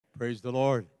Praise the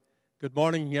Lord. Good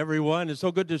morning, everyone. It's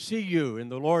so good to see you in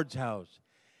the Lord's house.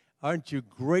 Aren't you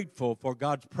grateful for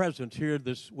God's presence here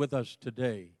with us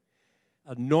today?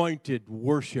 Anointed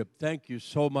worship. Thank you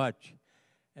so much.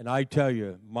 And I tell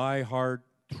you, my heart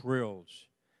thrills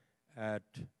at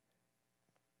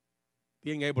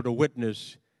being able to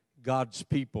witness God's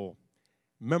people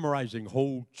memorizing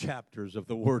whole chapters of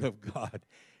the Word of God.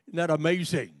 Isn't that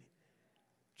amazing?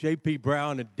 J.P.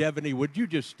 Brown and Devaney, would you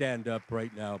just stand up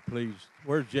right now, please?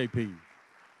 Where's J.P.?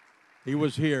 He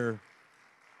was here.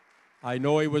 I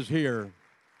know he was here.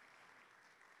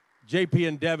 J.P.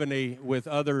 and Devaney, with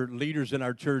other leaders in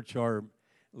our church, are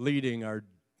leading our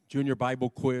junior Bible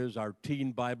quiz, our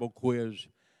teen Bible quiz.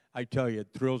 I tell you, it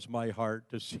thrills my heart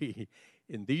to see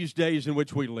in these days in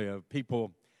which we live,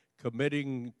 people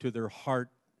committing to their heart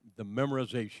the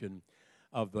memorization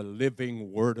of the living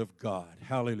Word of God.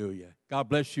 Hallelujah. God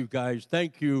bless you guys.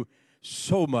 Thank you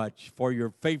so much for your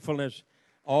faithfulness,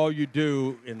 all you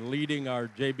do in leading our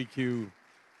JBQ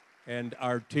and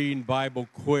our teen Bible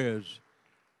quiz.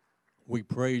 We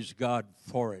praise God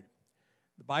for it.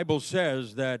 The Bible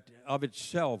says that of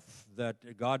itself, that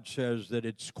God says that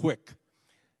it's quick.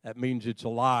 That means it's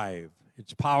alive,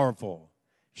 it's powerful,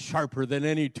 sharper than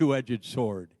any two-edged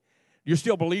sword. You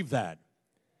still believe that?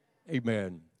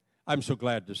 Amen. I'm so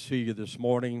glad to see you this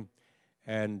morning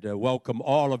and welcome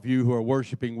all of you who are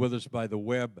worshiping with us by the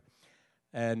web.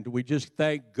 And we just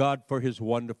thank God for His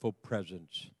wonderful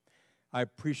presence. I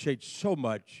appreciate so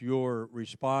much your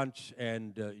response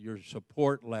and your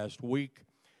support last week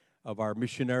of our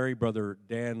missionary, Brother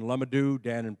Dan Lumadou,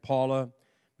 Dan and Paula,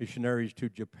 missionaries to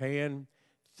Japan.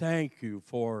 Thank you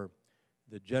for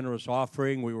the generous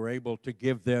offering. We were able to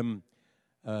give them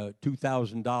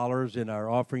 $2,000 in our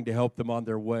offering to help them on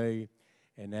their way.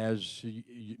 And as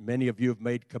many of you have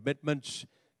made commitments,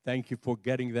 thank you for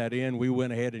getting that in. We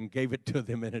went ahead and gave it to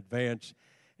them in advance.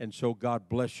 And so God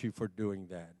bless you for doing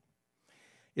that.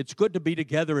 It's good to be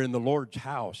together in the Lord's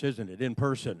house, isn't it, in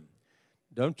person?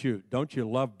 Don't you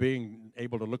love being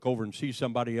able to look over and see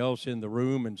somebody else in the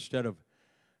room instead of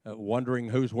wondering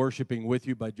who's worshiping with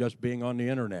you by just being on the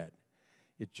internet?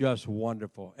 It's just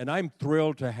wonderful. And I'm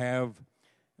thrilled to have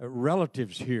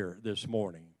relatives here this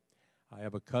morning. I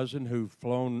have a cousin who's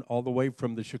flown all the way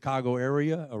from the Chicago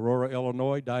area, Aurora,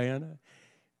 Illinois, Diana.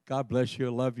 God bless you.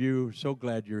 I love you. So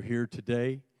glad you're here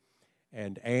today.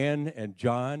 And Ann and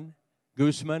John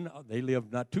Guzman, they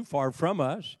live not too far from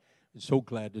us. I'm so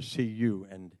glad to see you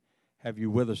and have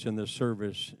you with us in this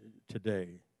service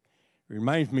today. It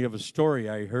reminds me of a story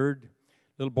I heard. A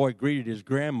little boy greeted his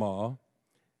grandma.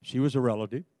 She was a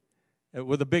relative.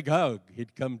 With a big hug.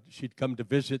 She'd come to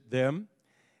visit them,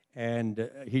 and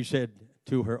he said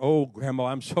to her, "Oh, Grandma,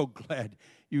 I'm so glad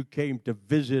you came to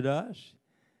visit us.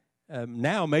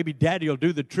 Now maybe Daddy will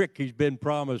do the trick he's been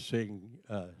promising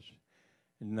us."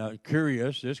 And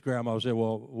curious, this grandma said,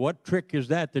 "Well, what trick is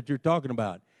that you're talking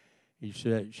about?" He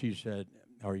said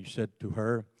to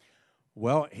her,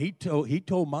 "Well, he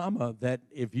told Mama that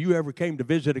if you ever came to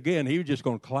visit again, he was just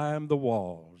going to climb the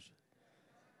walls.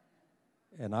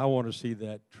 And I want to see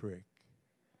that trick.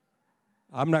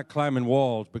 I'm not climbing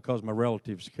walls because my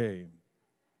relatives came."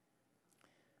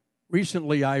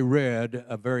 Recently, I read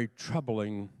a very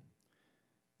troubling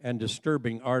and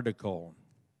disturbing article.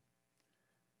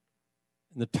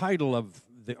 And the title of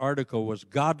the article was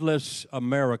 "Godless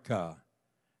America,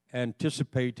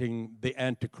 Anticipating the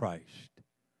Antichrist."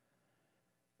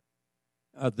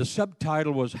 The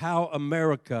subtitle was "How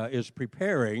America is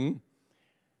Preparing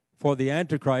for the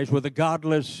Antichrist with a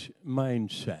Godless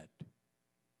Mindset."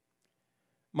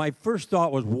 My first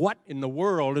thought was, what in the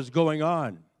world is going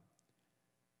on?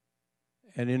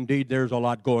 And indeed, there's a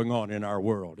lot going on in our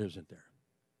world, isn't there?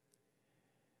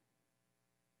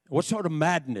 What sort of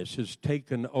madness has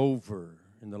taken over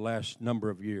in the last number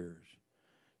of years?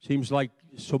 Seems like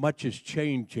so much is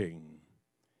changing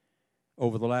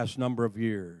over the last number of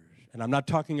years. And I'm not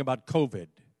talking about COVID.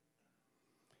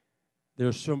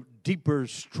 There's some deeper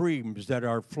streams that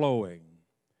are flowing.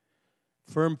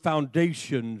 Firm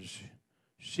foundations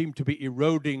seem to be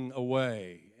eroding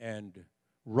away and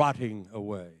rotting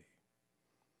away.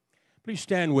 Please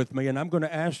stand with me, and I'm going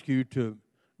to ask you to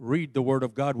read the Word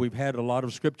of God. We've had a lot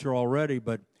of Scripture already,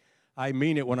 but I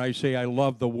mean it when I say I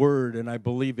love the Word, and I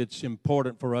believe it's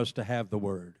important for us to have the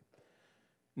Word.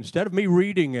 Instead of me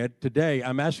reading it today,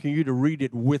 I'm asking you to read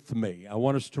it with me. I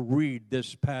want us to read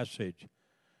this passage.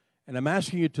 And I'm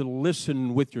asking you to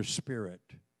listen with your spirit.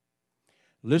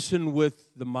 Listen with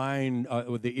the mind,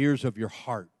 with the ears of your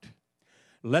heart.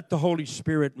 Let the Holy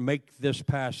Spirit make this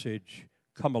passage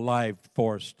come alive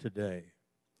for us today.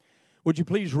 Would you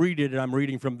please read it? I'm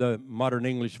reading from the Modern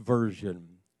English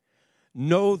Version.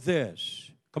 Know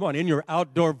this. Come on, in your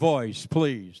outdoor voice,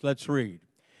 please. Let's read.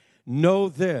 Know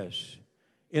this.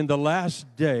 In the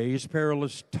last days,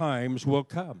 perilous times will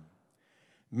come.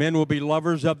 Men will be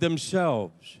lovers of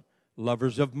themselves,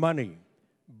 lovers of money,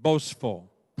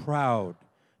 boastful, proud,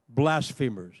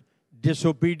 blasphemers,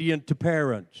 disobedient to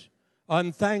parents,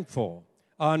 unthankful,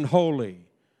 unholy,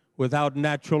 without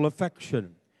natural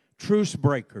affection, truce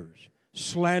breakers,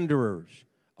 slanderers,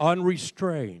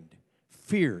 unrestrained,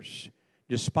 fierce,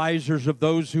 despisers of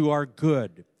those who are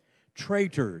good,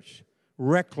 traitors,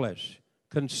 reckless,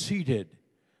 conceited,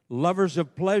 lovers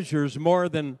of pleasures more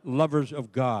than lovers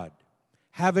of God,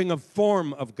 having a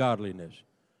form of godliness,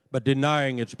 but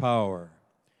denying its power.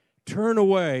 Turn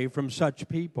away from such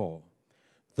people.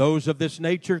 Those of this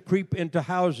nature creep into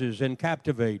houses and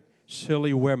captivate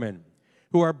silly women,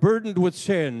 who are burdened with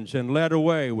sins and led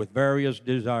away with various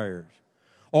desires,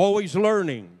 always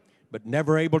learning, but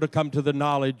never able to come to the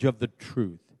knowledge of the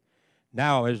truth.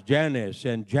 Now, as Jannes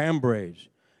and Jambres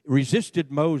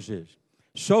resisted Moses,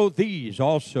 so these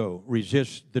also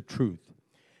resist the truth.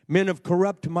 Men of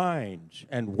corrupt minds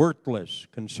and worthless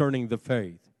concerning the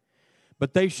faith.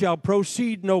 But they shall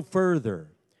proceed no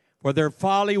further, for their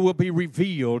folly will be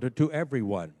revealed to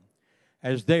everyone,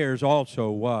 as theirs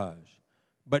also was.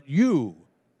 But you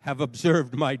have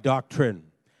observed my doctrine,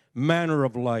 manner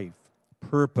of life,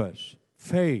 purpose,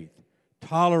 faith,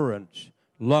 tolerance,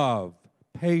 love,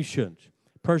 patience,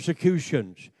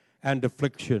 persecutions, and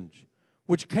afflictions,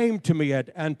 which came to me at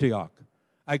Antioch,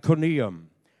 Iconium,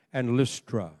 and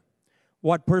Lystra.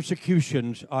 What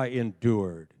persecutions I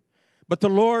endured. But the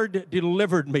Lord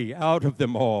delivered me out of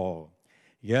them all.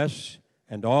 Yes,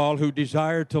 and all who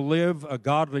desire to live a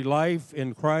godly life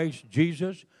in Christ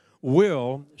Jesus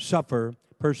will suffer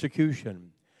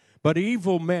persecution. But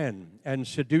evil men and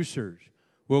seducers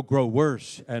will grow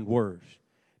worse and worse,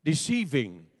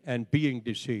 deceiving and being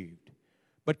deceived.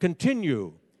 But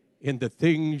continue in the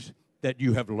things that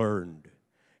you have learned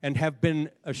and have been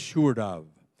assured of,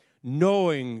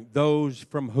 knowing those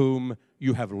from whom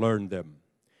you have learned them,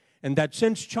 and that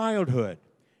since childhood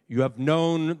you have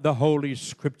known the Holy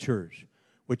Scriptures,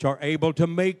 which are able to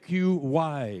make you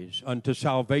wise unto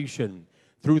salvation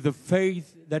through the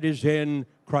faith that is in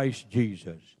Christ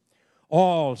Jesus.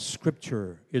 All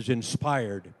Scripture is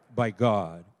inspired by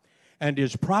God and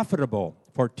is profitable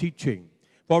for teaching,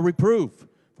 for reproof,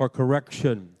 for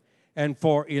correction, and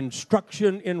for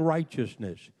instruction in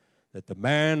righteousness, that the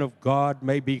man of God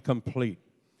may be complete,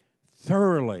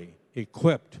 thoroughly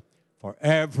equipped for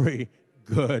every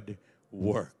good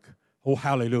work. Oh,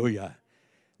 hallelujah.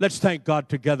 Let's thank God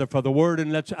together for the word,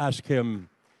 and let's ask him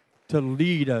to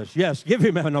lead us. Yes, give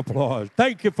him an applause.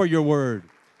 Thank you for your word.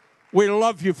 We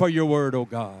love you for your word, oh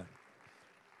God.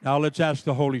 Now let's ask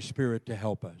the Holy Spirit to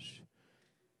help us.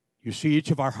 You see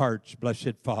each of our hearts,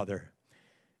 blessed Father.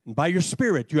 And by your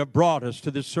Spirit, you have brought us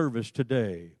to this service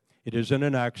today. It isn't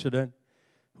an accident.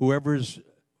 Whoever is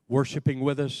worshiping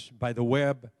with us by the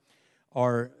web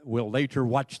or will later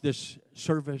watch this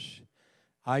service,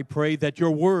 I pray that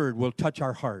your word will touch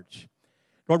our hearts.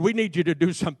 Lord, we need you to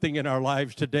do something in our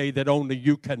lives today that only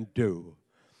you can do.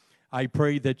 I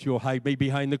pray that you'll hide me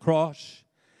behind the cross.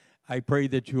 I pray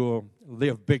that you'll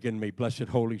live big in me, blessed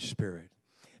Holy Spirit.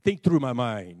 Think through my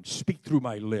mind. Speak through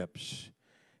my lips.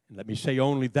 And let me say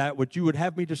only that what you would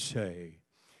have me to say.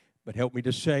 But help me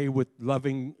to say with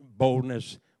loving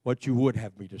boldness what you would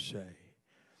have me to say.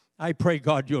 I pray,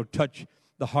 God, you'll touch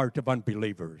the heart of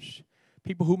unbelievers.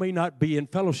 People who may not be in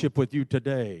fellowship with you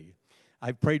today.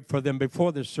 I've prayed for them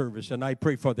before this service, and I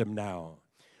pray for them now.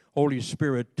 Holy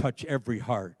Spirit, touch every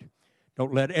heart.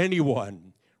 Don't let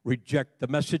anyone reject the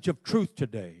message of truth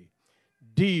today.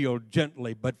 Deal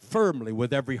gently but firmly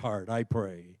with every heart, I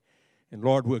pray. And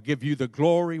Lord, we'll give you the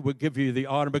glory, we'll give you the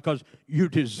honor, because you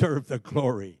deserve the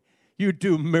glory. You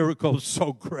do miracles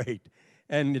so great,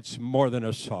 and it's more than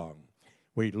a song.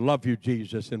 We love you,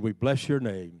 Jesus, and we bless your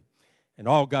name. And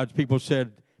all God's people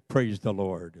said, praise the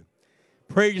Lord.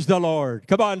 Praise the Lord.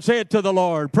 Come on, say it to the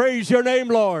Lord. Praise your name,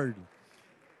 Lord.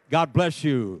 God bless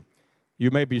you.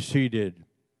 You may be seated.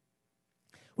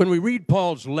 When we read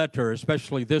Paul's letter,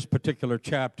 especially this particular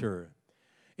chapter,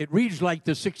 it reads like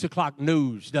the 6 o'clock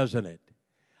news, doesn't it?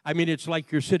 I mean, it's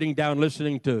like you're sitting down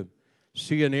listening to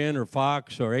CNN or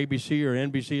Fox or ABC or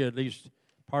NBC at least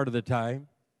part of the time.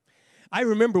 I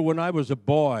remember when I was a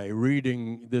boy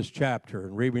reading this chapter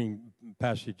and reading a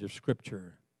passage of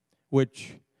Scripture,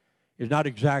 which is not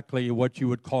exactly what you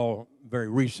would call very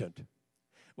recent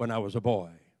when I was a boy.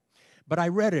 But I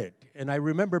read it, and I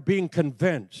remember being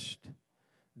convinced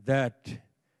that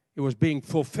it was being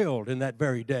fulfilled in that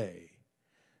very day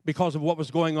because of what was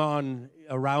going on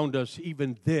around us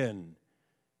even then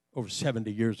over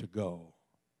 70 years ago.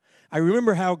 I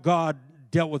remember how God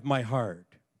dealt with my heart.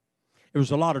 There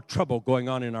was a lot of trouble going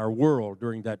on in our world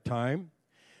during that time.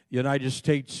 The United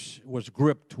States was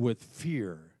gripped with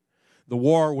fear. The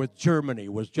war with Germany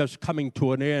was just coming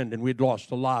to an end, and we'd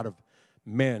lost a lot of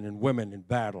men and women in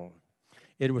battle.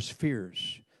 It was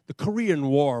fierce. The Korean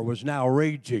War was now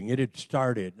raging. It had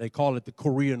started. They call it the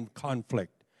Korean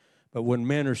conflict. But when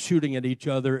men are shooting at each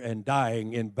other and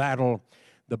dying in battle,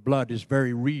 the blood is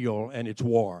very real, and it's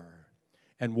war.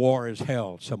 And war is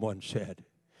hell, someone said.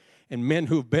 And men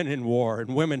who've been in war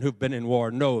and women who've been in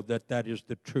war know that that is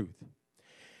the truth.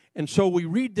 And so we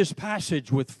read this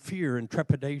passage with fear and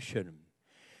trepidation.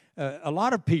 A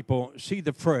lot of people see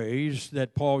the phrase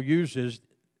that Paul uses,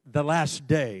 the last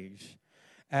days,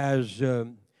 as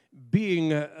being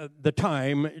the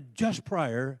time just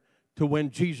prior to when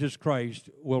Jesus Christ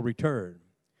will return.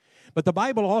 But the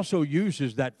Bible also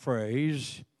uses that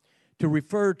phrase to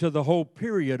refer to the whole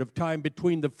period of time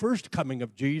between the first coming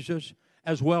of Jesus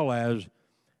as well as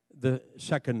the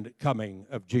second coming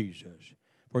of Jesus.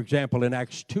 For example, in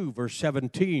Acts 2, verse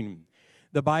 17,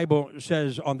 the Bible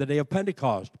says on the day of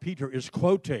Pentecost, Peter is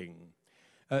quoting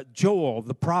Joel,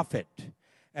 the prophet,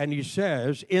 and he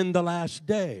says, in the last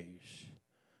days,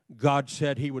 God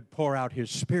said he would pour out his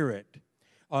Spirit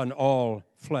on all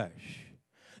flesh.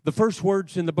 The first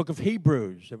words in the book of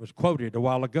Hebrews that was quoted a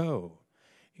while ago,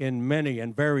 in many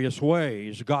and various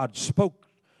ways, God spoke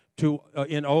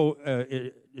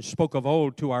spoke of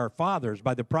old to our fathers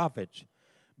by the prophets,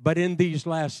 but in these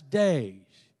last days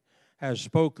has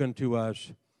spoken to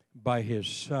us by his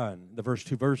Son. The first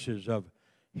two verses of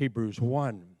Hebrews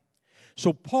 1.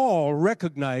 So Paul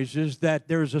recognizes that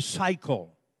there's a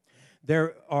cycle.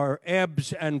 There are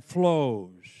ebbs and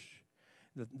flows.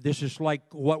 This is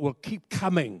like what will keep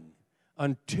coming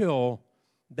until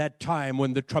that time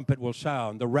when the trumpet will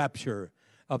sound, the rapture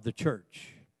of the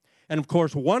church. And of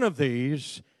course, one of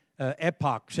these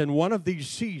epochs and one of these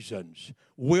seasons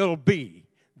will be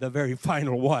the very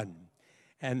final one.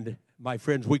 And my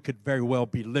friends, we could very well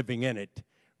be living in it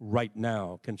right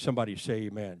now. Can somebody say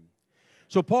amen?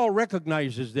 So Paul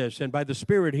recognizes this, and by the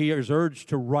Spirit he is urged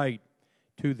to write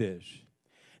to this.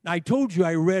 Now, I told you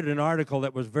I read an article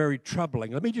that was very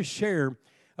troubling. Let me just share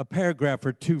a paragraph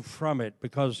or two from it,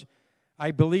 because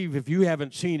I believe if you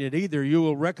haven't seen it either, you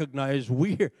will recognize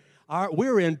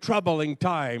we're in troubling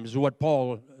times, what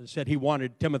Paul said he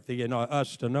wanted Timothy and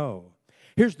us to know.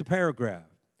 Here's the paragraph.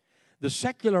 The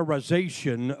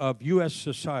secularization of U.S.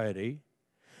 society,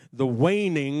 the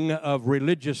waning of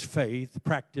religious faith,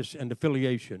 practice, and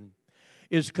affiliation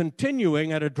is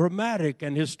continuing at a dramatic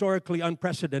and historically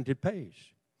unprecedented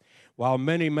pace. While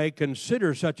many may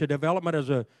consider such a development as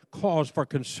a cause for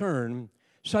concern,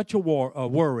 such a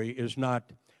worry is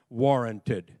not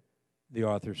warranted, the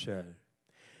author said.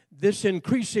 This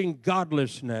increasing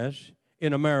godlessness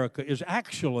in America is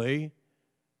actually,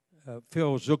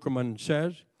 Phil Zuckerman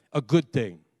says, a good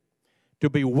thing, to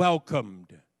be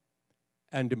welcomed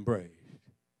and embraced.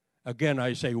 Again,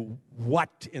 I say,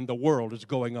 what in the world is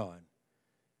going on?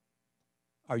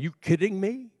 Are you kidding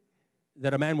me?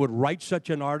 That a man would write such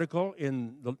an article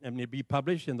and it be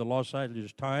published in the Los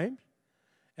Angeles Times,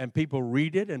 and people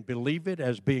read it and believe it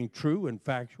as being true and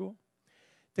factual?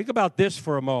 Think about this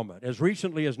for a moment. As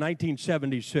recently as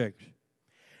 1976,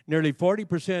 nearly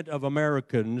 40% of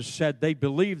Americans said they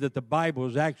believed that the Bible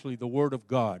is actually the Word of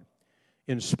God,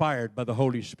 inspired by the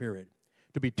Holy Spirit,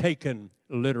 to be taken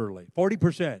literally.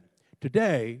 40%.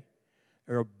 Today,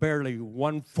 there are barely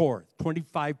 1/4,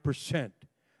 25%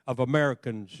 of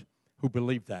Americans who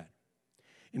believe that.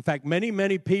 In fact,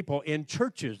 many people in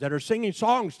churches that are singing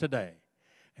songs today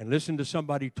and listen to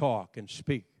somebody talk and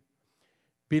speak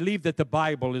believe that the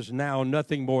Bible is now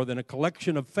nothing more than a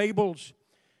collection of fables.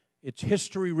 It's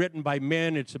history written by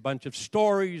men. It's a bunch of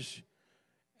stories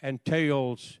and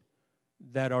tales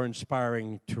that are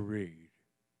inspiring to read.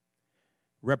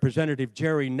 Representative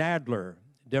Jerry Nadler,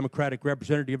 Democratic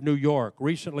representative of New York,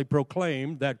 recently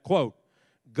proclaimed that, quote,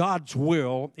 God's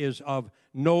will is of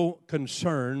no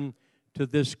concern to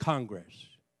this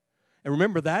Congress. And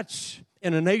remember, that's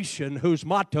in a nation whose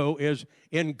motto is,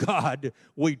 in God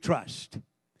we trust.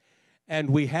 And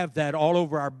we have that all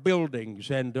over our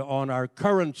buildings and on our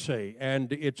currency,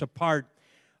 and it's a part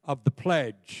of the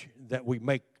pledge that we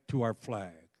make to our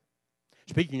flag.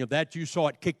 Speaking of that, you saw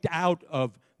it kicked out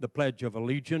of the Pledge of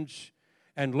Allegiance,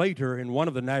 and later in one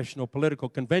of the national political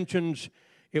conventions,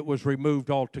 it was removed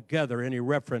altogether, any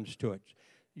reference to it.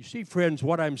 You see, friends,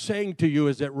 what I'm saying to you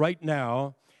is that right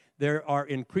now, there are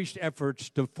increased efforts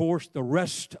to force the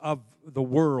rest of the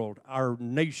world, our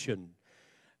nation,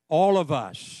 all of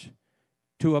us,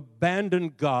 to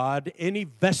abandon God, any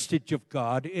vestige of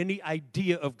God, any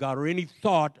idea of God, or any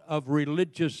thought of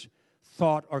religious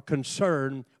thought or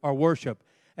concern or worship.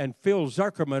 And Phil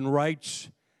Zuckerman writes,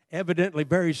 evidently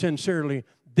very sincerely,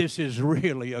 this is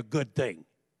really a good thing.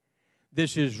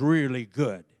 This is really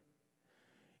good.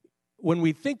 When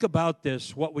we think about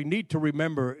this, what we need to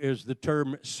remember is the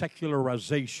term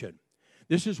secularization.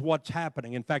 This is what's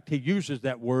happening. In fact, he uses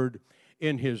that word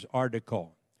in his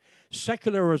article.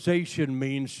 Secularization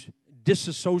means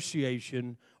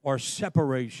disassociation or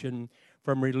separation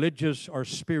from religious or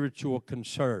spiritual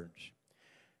concerns.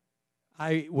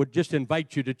 I would just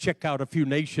invite you to check out a few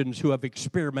nations who have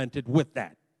experimented with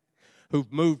that,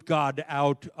 who've moved God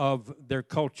out of their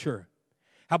culture.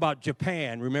 How about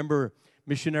Japan? Remember,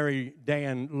 missionary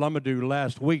Dan Lamadou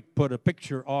last week put a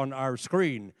picture on our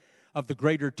screen of the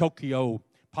greater Tokyo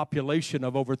population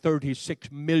of over 36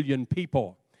 million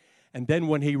people. And then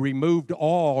when he removed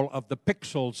all of the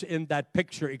pixels in that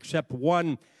picture except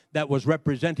one that was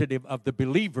representative of the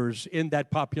believers in that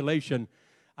population,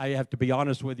 I have to be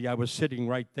honest with you, I was sitting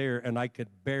right there and I could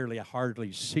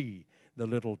hardly see the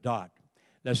little dot.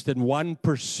 Less than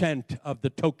 1% of the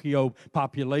Tokyo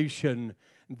population,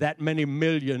 that many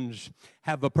millions,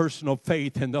 have a personal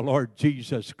faith in the Lord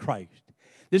Jesus Christ.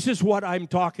 This is what I'm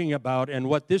talking about and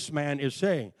what this man is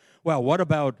saying. Well, what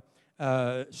about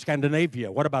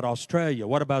Scandinavia? What about Australia?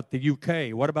 What about the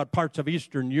UK? What about parts of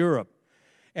Eastern Europe?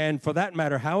 And for that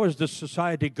matter, how is the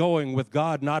society going with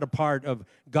God not a part of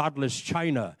godless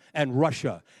China and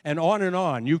Russia? And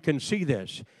on, you can see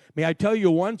this. May I tell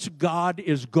you, once God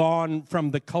is gone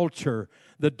from the culture,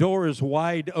 the door is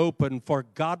wide open for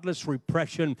godless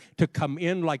repression to come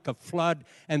in like a flood,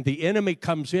 and the enemy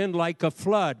comes in like a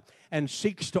flood and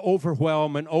seeks to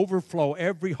overwhelm and overflow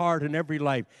every heart and every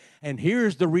life. And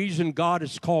here's the reason God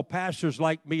has called pastors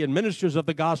like me and ministers of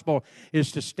the gospel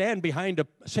is to stand behind a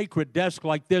sacred desk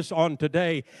like this on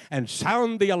today and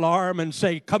sound the alarm and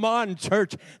say, come on,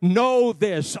 church, know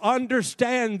this,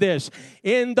 understand this.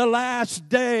 In the last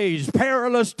days,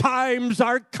 perilous times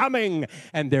are coming,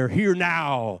 and they're here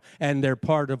now, and they're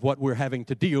part of what we're having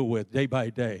to deal with day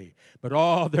by day.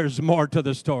 But there's more to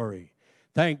the story.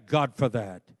 Thank God for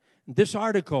that. This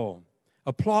article,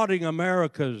 applauding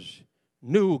America's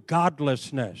new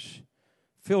godlessness,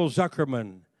 Phil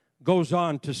Zuckerman goes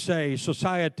on to say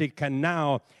society can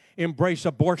now embrace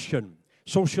abortion,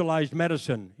 socialized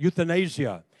medicine,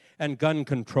 euthanasia, and gun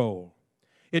control.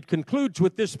 It concludes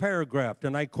with this paragraph,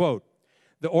 and I quote,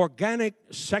 "The organic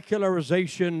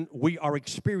secularization we are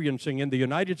experiencing in the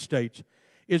United States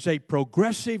is a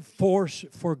progressive force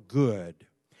for good,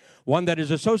 one that is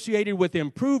associated with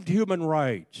improved human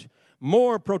rights,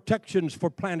 more protections for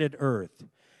planet Earth,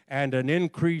 and an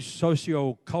increased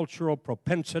socio-cultural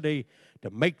propensity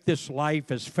to make this life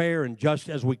as fair and just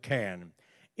as we can,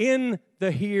 in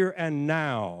the here and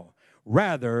now,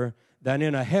 rather than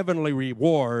in a heavenly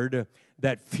reward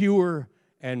that fewer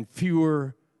and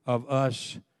fewer of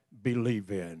us believe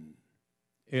in."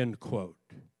 End quote.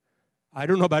 I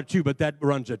don't know about you, but that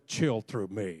runs a chill through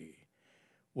me.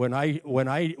 When I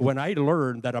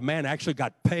learned that a man actually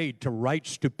got paid to write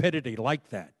stupidity like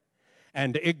that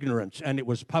and ignorance, and it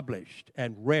was published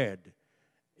and read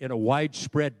in a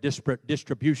widespread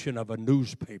distribution of a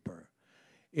newspaper,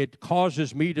 it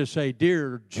causes me to say,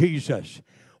 dear Jesus,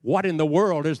 what in the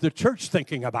world is the church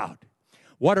thinking about?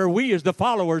 What are we as the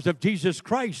followers of Jesus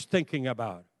Christ thinking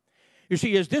about? You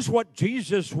see, is this what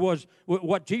Jesus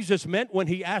meant when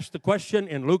he asked the question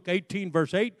in Luke 18,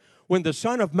 verse 8? When the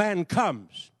Son of Man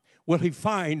comes, will he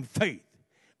find faith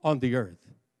on the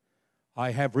earth?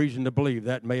 I have reason to believe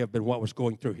that may have been what was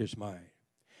going through his mind.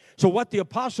 So what the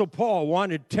Apostle Paul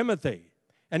wanted Timothy,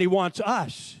 and he wants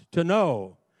us to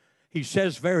know, he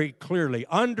says very clearly,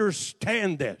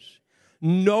 understand this,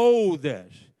 know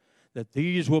this, that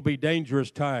these will be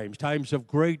dangerous times, times of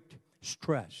great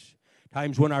stress,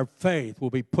 times when our faith will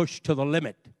be pushed to the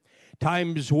limit,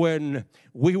 times when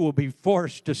we will be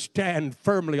forced to stand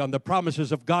firmly on the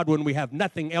promises of God when we have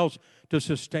nothing else to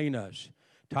sustain us.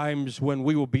 Times when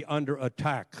we will be under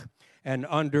attack and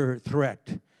under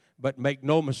threat. But make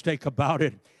no mistake about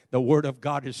it, the Word of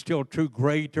God is still true.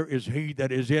 Greater is He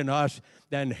that is in us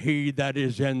than he that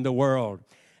is in the world.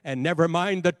 And never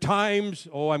mind the times,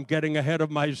 I'm getting ahead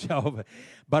of myself,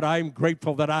 but I'm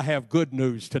grateful that I have good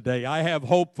news today. I have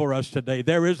hope for us today.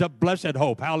 There is a blessed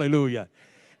hope. Hallelujah.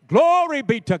 Glory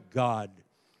be to God,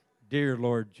 dear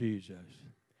Lord Jesus.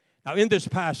 Now, in this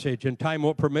passage, and time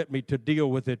won't permit me to deal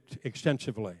with it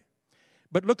extensively,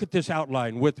 but look at this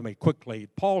outline with me quickly.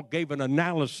 Paul gave an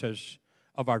analysis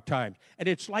of our times, and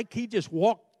it's like he just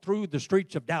walked through the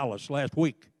streets of Dallas last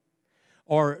week,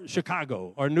 or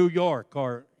Chicago or New York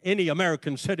or any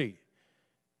American city,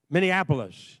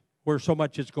 Minneapolis, where so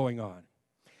much is going on.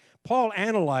 Paul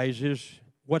analyzes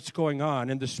what's going on,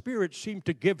 and the Spirit seemed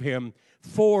to give him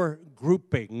 4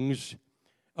 groupings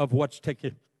of what's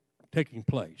taking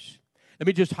place. Let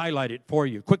me just highlight it for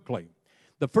you quickly.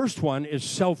 The first one is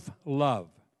self-love.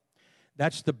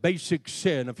 That's the basic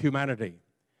sin of humanity.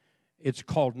 It's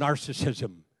called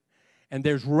narcissism. And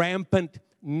there's rampant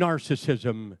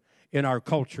narcissism in our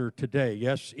culture today,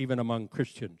 yes, even among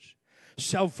Christians.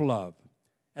 Self-love.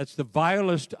 That's the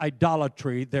vilest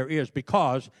idolatry there is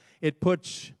because it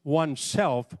puts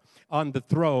oneself on the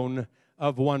throne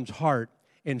of one's heart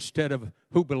instead of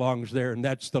who belongs there, and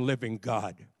that's the living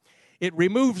God. It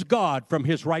removes God from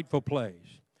his rightful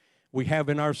place. We have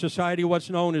in our society what's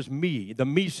known as me, the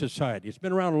me society. It's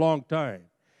been around a long time.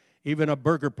 Even a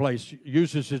burger place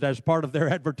uses it as part of their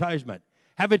advertisement.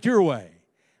 Have it your way.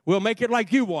 We'll make it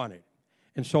like you want it.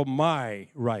 And so my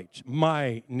rights,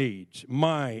 my needs,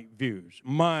 my views,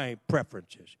 my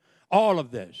preferences, all of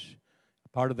this,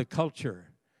 part of the culture.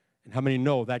 And how many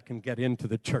know that can get into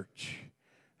the church?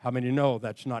 How many know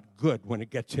that's not good when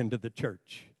it gets into the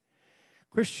church?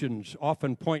 Christians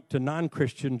often point to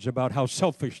non-Christians about how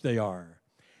selfish they are.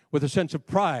 With a sense of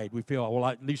pride, we feel, well,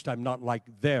 at least I'm not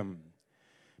like them.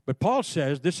 But Paul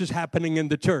says this is happening in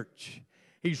the church.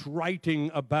 He's writing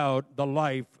about the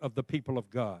life of the people of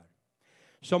God.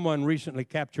 Someone recently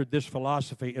captured this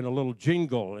philosophy in a little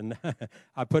jingle, and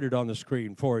I put it on the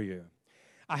screen for you.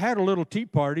 I had a little tea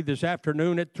party this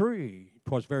afternoon at 3.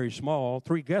 It was very small,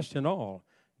 3 guests in all,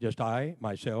 just I,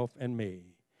 myself, and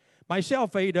me.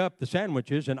 Myself ate up the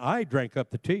sandwiches, and I drank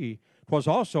up the tea. 'Twas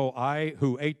also I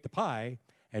who ate the pie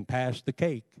and passed the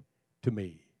cake to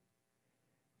me.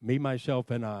 Me, myself,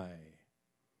 and I.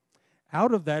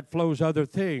 Out of that flows other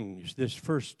things, this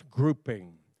first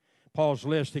grouping. Paul's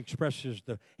list expresses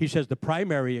he says the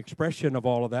primary expression of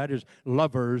all of that is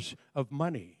lovers of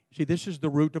money. See, this is the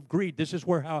root of greed. This is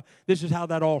how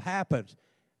that all happens.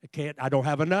 I don't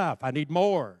have enough. I need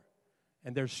more.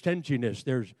 And there's stinginess.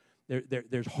 There's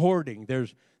hoarding.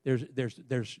 There's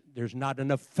not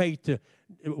enough faith to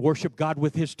worship God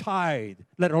with his tithe,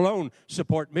 let alone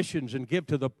support missions and give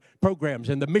to the programs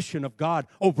and the mission of God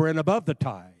over and above the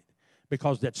tithe,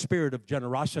 because that spirit of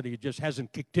generosity just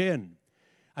hasn't kicked in.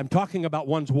 I'm talking about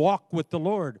one's walk with the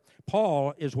Lord.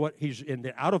 Paul is what he's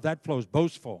in. Out of that flows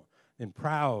boastful and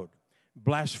proud,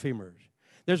 blasphemers.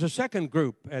 There's a second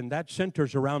group, and that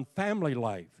centers around family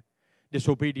life.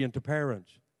 Disobedient to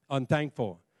parents,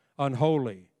 unthankful,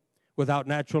 unholy, without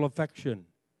natural affection,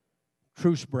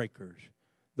 truce breakers.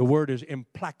 The word is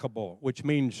implacable, which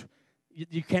means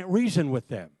you can't reason with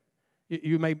them.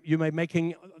 You may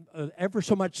making ever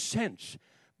so much sense,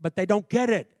 but they don't get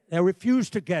it. They refuse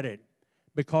to get it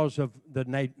because of the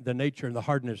nature and the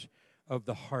hardness of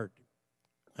the heart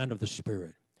and of the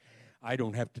spirit. I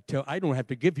don't have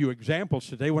to give you examples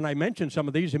today. When I mention some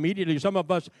of these, immediately some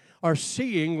of us are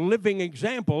seeing living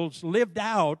examples lived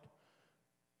out,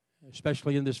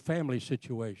 especially in this family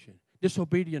situation.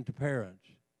 Disobedient to parents.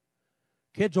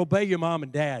 Kids, obey your mom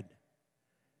and dad.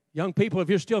 Young people, if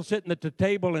you're still sitting at the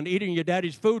table and eating your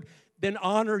daddy's food, then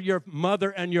honor your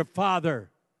mother and your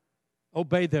father.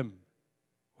 Obey them.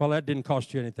 Well, that didn't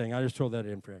cost you anything. I just throw that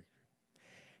in for you.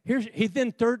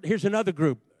 Here's another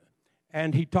group,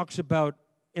 and he talks about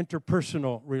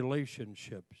interpersonal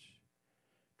relationships.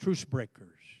 Truce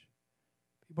breakers.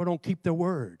 People don't keep their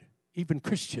word, even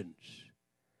Christians.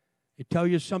 They tell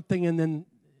you something, and then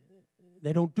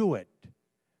they don't do it.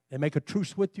 They make a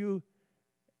truce with you,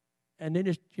 and then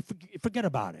you forget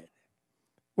about it.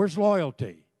 Where's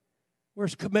loyalty?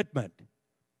 Where's commitment?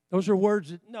 Those are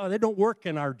words that, no, they don't work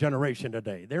in our generation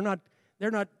today. They're not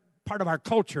part of our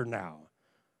culture now.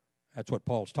 That's what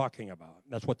Paul's talking about.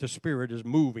 That's what the Spirit is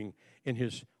moving in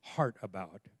his heart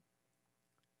about.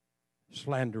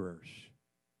 Slanderers.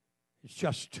 It's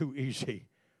just too easy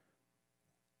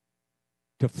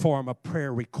to form a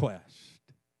prayer request.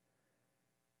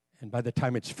 And by the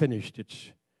time it's finished,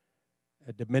 it's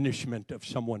a diminishment of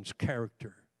someone's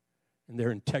character and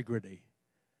their integrity.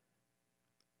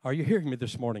 Are you hearing me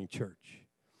this morning, church?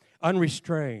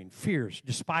 Unrestrained, fierce,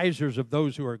 despisers of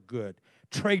those who are good,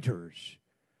 traitors,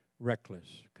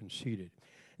 reckless, conceited.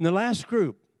 In the last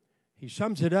group, he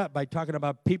sums it up by talking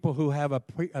about people who have a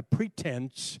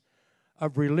pretense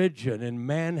of religion, and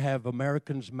man, have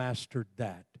Americans mastered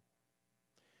that.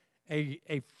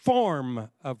 A form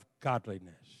of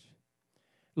godliness.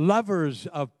 Lovers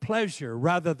of pleasure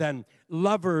rather than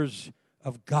lovers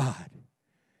of God.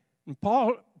 And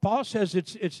Paul says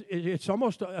it's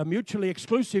almost a mutually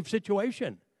exclusive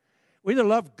situation. We either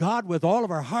love God with all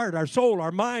of our heart, our soul,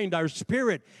 our mind, our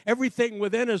spirit, everything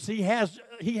within us.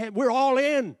 We're all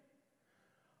in.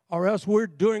 Or else we're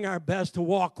doing our best to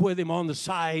walk with Him on the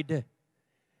side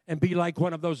and be like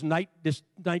one of those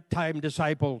nighttime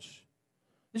disciples.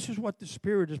 This is what the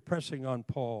Spirit is pressing on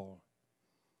Paul.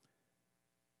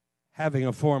 Having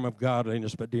a form of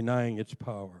godliness, but denying its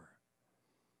power.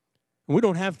 And we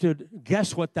don't have to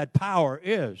guess what that power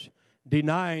is,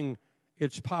 denying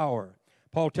its power.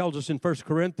 Paul tells us in 1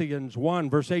 Corinthians 1,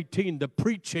 verse 18, the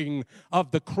preaching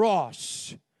of the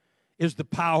cross is the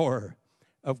power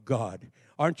of God.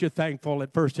 Aren't you thankful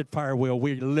at First at Firewheel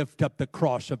we lift up the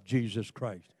cross of Jesus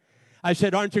Christ? I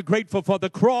said, aren't you grateful for the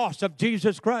cross of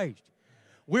Jesus Christ?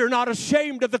 We're not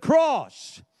ashamed of the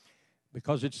cross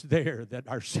because it's there that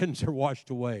our sins are washed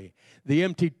away. The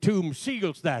empty tomb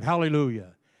seals that,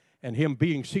 hallelujah, and Him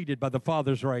being seated by the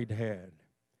Father's right hand.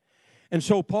 And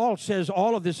so Paul says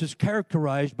all of this is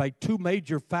characterized by two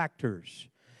major factors,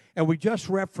 and we just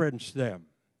referenced them.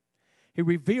 He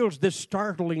reveals this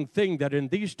startling thing that in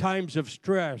these times of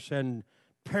stress and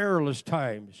perilous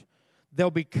times,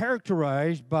 they'll be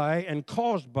characterized by and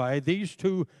caused by these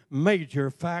two major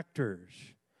factors.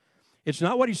 It's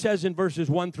not what he says in verses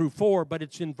 1 through 4, but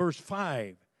it's in verse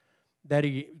 5 that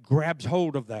he grabs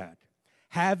hold of that.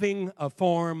 Having a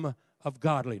form of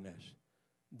godliness.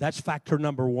 That's factor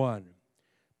number one.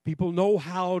 People know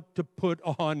how to put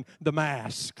on the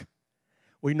mask.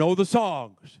 We know the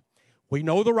songs. We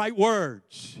know the right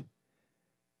words.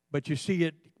 But you see,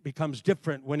 it becomes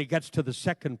different when he gets to the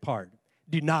second part,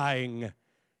 denying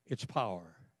its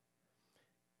power.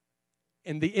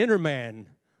 In the inner man,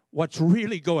 what's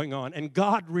really going on, and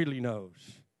God really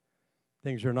knows,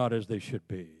 things are not as they should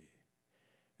be.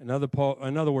 In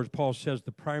other words, Paul says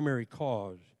the primary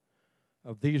cause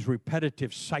of these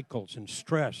repetitive cycles and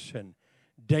stress and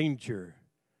danger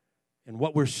and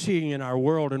what we're seeing in our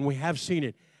world, and we have seen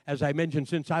it, as I mentioned,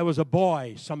 since I was a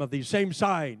boy, some of these same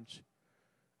signs.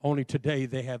 Only today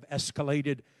they have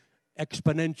escalated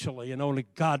exponentially, and only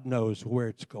God knows where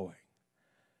it's going.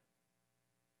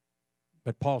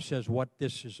 But Paul says what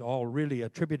this is all really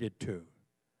attributed to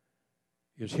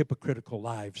is hypocritical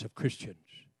lives of Christians.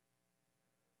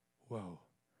 Whoa.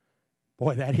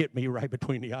 Boy, that hit me right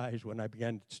between the eyes when I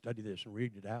began to study this and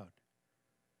read it out.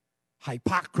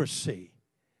 Hypocrisy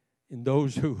in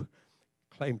those who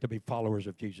claim to be followers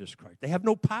of Jesus Christ. They have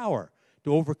no power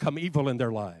to overcome evil in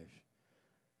their lives.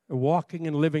 They're walking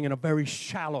and living in a very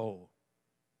shallow,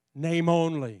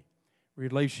 name-only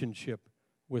relationship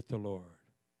with the Lord.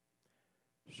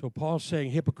 So Paul's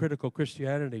saying hypocritical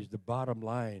Christianity is the bottom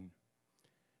line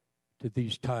to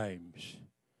these times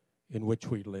in which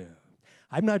we live.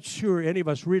 I'm not sure any of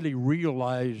us really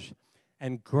realize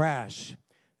and grasp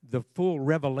the full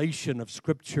revelation of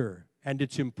Scripture and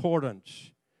its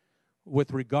importance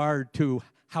with regard to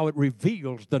how it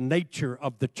reveals the nature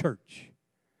of the church.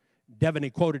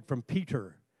 Devaney quoted from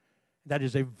Peter. That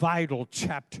is a vital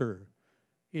chapter.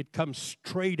 It comes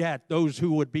straight at those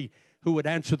who would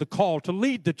answer the call to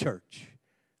lead the church.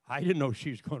 I didn't know she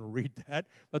was going to read that,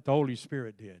 but the Holy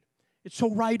Spirit did. It's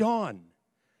so right on.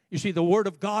 You see, the Word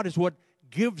of God is what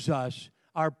gives us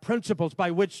our principles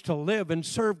by which to live and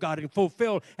serve God and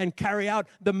fulfill and carry out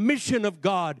the mission of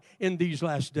God in these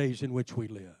last days in which we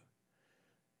live.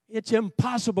 It's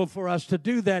impossible for us to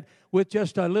do that with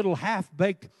just a little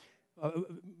half-baked,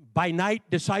 by-night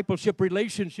discipleship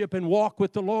relationship and walk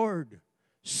with the Lord.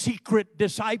 Secret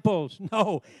disciples.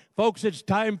 No, folks, it's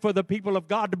time for the people of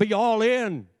God to be all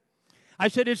in. I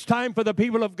said it's time for the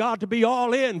people of God to be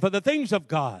all in for the things of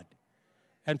God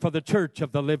and for the church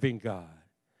of the living God.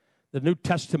 The New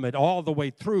Testament all the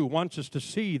way through wants us to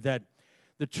see that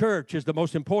the church is the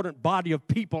most important body of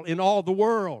people in all the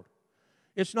world.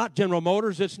 It's not General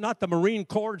Motors. It's not the Marine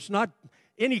Corps. It's not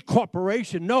any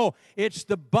corporation. No, it's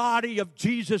the body of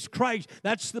Jesus Christ.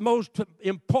 That's the most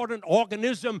important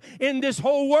organism in this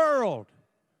whole world.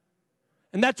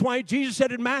 And that's why Jesus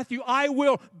said in Matthew, I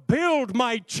will build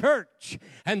my church,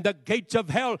 and the gates of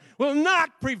hell will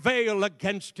not prevail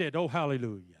against it. Oh,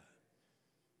 hallelujah.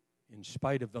 In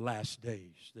spite of the last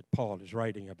days that Paul is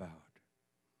writing about.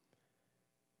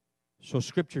 So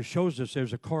Scripture shows us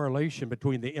there's a correlation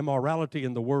between the immorality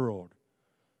in the world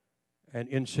and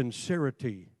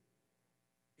insincerity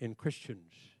in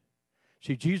Christians.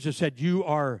 See, Jesus said, you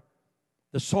are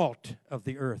the salt of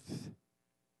the earth.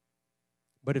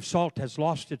 But if salt has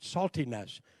lost its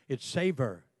saltiness, its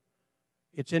savor,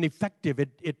 it's ineffective.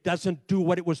 It doesn't do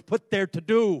what it was put there to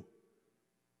do.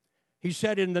 He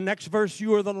said in the next verse,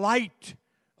 you are the light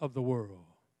of the world.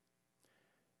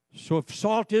 So if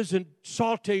salt isn't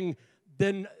salting,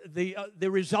 then the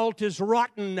result is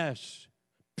rottenness,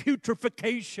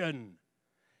 putrefaction.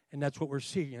 And that's what we're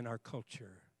seeing in our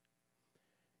culture.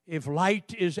 If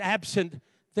light is absent,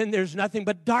 then there's nothing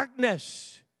but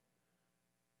darkness.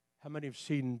 How many have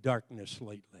seen darkness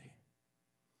lately?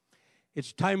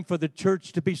 It's time for the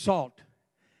church to be salt.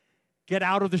 Get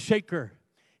out of the shaker.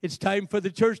 It's time for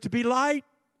the church to be light.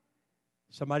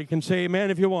 Somebody can say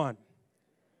amen if you want.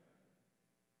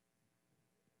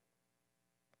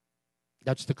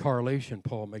 That's the correlation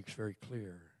Paul makes very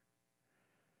clear.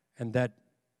 And that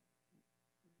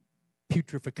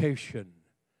putrefaction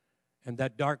and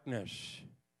that darkness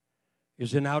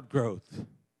is an outgrowth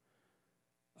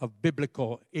of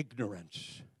biblical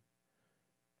ignorance.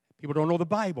 People don't know the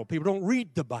Bible. People don't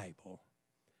read the Bible.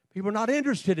 People are not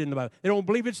interested in the Bible. They don't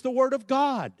believe it's the Word of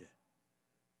God.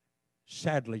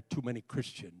 Sadly, too many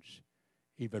Christians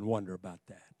even wonder about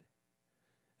that.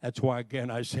 That's why, again,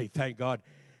 I say, thank God,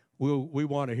 we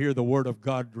want to hear the Word of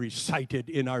God recited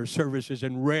in our services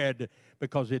and read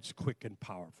because it's quick and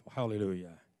powerful.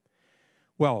 Hallelujah.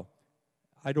 Well,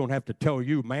 I don't have to tell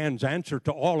you, man's answer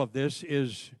to all of this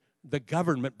is the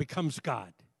government becomes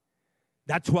God.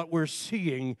 That's what we're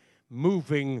seeing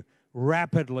moving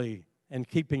rapidly and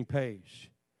keeping pace.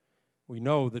 We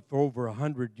know that for over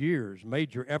 100 years,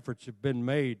 major efforts have been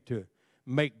made to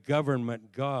make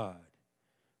government God.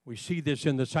 We see this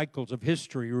in the cycles of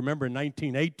history. Remember in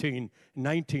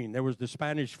 1918-19, there was the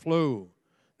Spanish flu.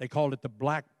 They called it the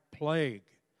Black Plague.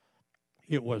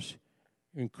 It was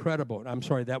incredible. I'm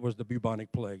sorry, that was the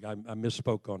bubonic plague. I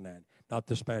misspoke on that, not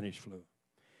the Spanish flu.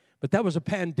 But that was a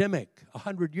pandemic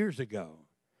 100 years ago.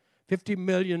 50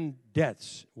 million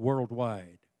deaths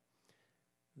worldwide.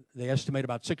 They estimate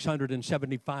about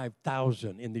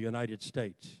 675,000 in the United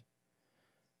States.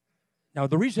 Now,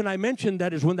 the reason I mentioned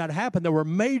that is when that happened, there were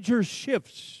major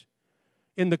shifts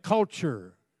in the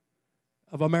culture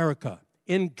of America,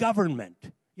 in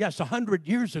government. Yes, 100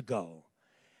 years ago.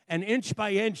 And inch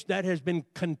by inch, that has been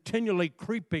continually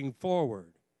creeping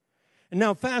forward. And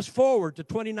now fast forward to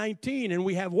 2019, and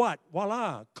we have what?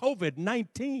 Voila,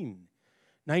 COVID-19,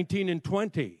 19 and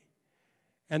 20.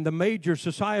 And the major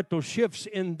societal shifts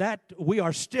in that we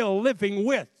are still living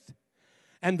with.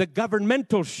 And the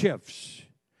governmental shifts.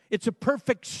 It's a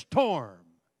perfect storm.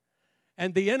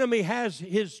 And the enemy has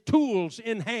his tools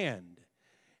in hand.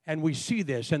 And we see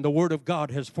this, and the Word of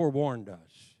God has forewarned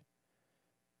us.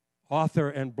 Author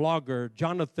and blogger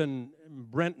Jonathan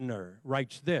Brentner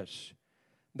writes this: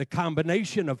 the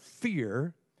combination of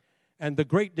fear and the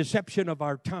great deception of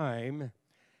our time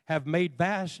have made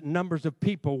vast numbers of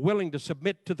people willing to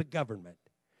submit to the government,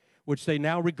 which they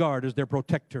now regard as their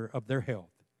protector of their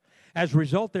health. As a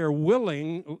result, they have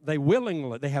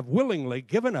willingly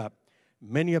given up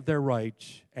many of their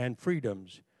rights and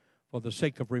freedoms for the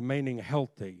sake of remaining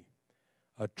healthy,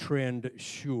 a trend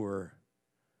sure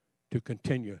to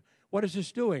continue. What is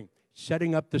this doing?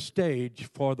 Setting up the stage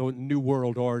for the New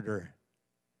World Order.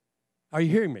 Are you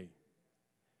hearing me?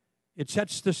 It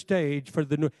sets the stage for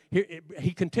the new.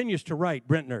 He continues to write,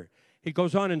 Brentner. He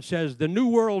goes on and says, the New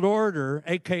World Order,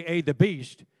 a.k.a. the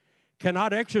beast,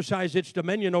 cannot exercise its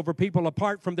dominion over people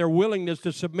apart from their willingness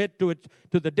to submit to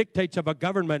the dictates of a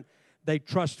government they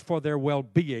trust for their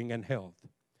well-being and health.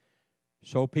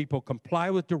 So people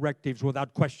comply with directives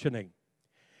without questioning.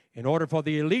 In order for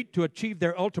the elite to achieve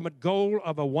their ultimate goal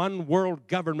of a one-world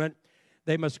government,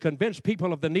 they must convince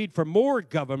people of the need for more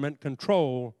government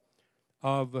control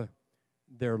of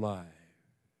their lives.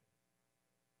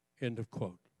 End of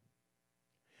quote.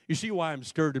 You see why I'm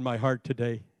stirred in my heart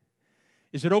today?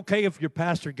 Is it okay if your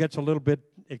pastor gets a little bit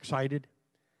excited?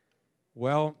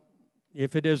 Well,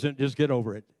 if it isn't, just get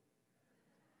over it.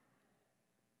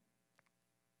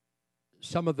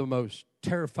 Some of the most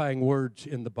terrifying words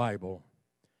in the Bible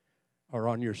are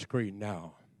on your screen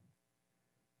now.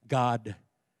 God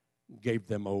gave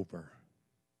them over.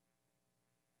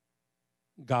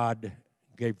 God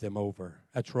gave them over.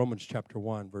 That's Romans chapter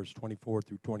 1, verse 24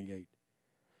 through 28.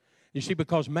 You see,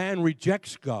 because man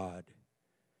rejects God,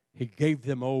 he gave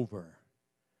them over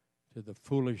to the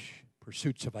foolish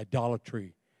pursuits of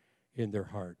idolatry in their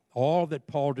heart. All that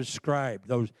Paul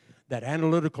described, that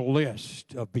analytical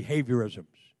list of behaviorisms,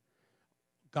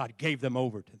 God gave them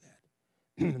over to that.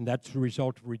 And that's the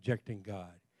result of rejecting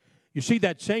God. You see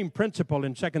that same principle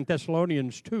in 2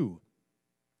 Thessalonians 2.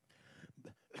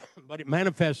 But it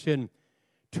manifests in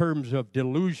terms of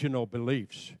delusional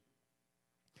beliefs.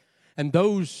 And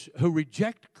those who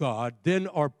reject God then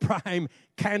are prime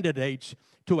candidates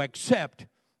to accept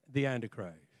the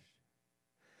Antichrist.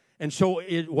 And so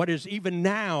what is even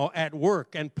now at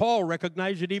work, and Paul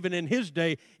recognized it even in his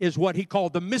day, is what he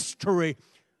called the mystery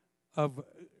of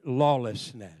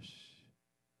lawlessness.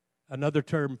 Another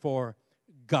term for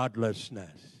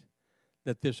godlessness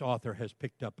that this author has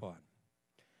picked up on.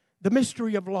 The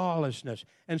mystery of lawlessness.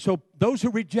 And so those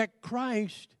who reject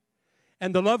Christ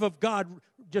and the love of God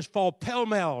just fall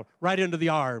pell-mell right into the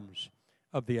arms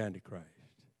of the Antichrist.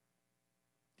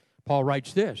 Paul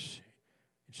writes this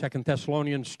in 2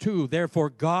 Thessalonians 2, therefore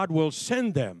God will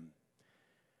send them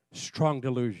strong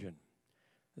delusion,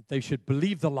 that they should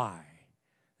believe the lie,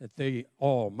 that they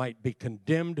all might be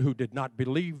condemned who did not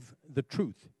believe the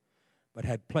truth, but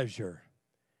had pleasure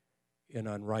in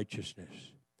unrighteousness.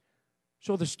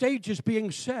 So the stage is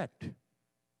being set.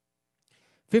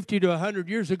 50 to 100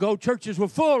 years ago, churches were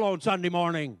full on Sunday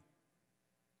morning.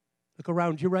 Look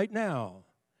around you right now.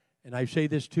 And I say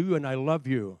this to you, and I love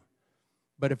you.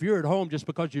 But if you're at home just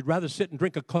because you'd rather sit and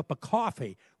drink a cup of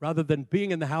coffee rather than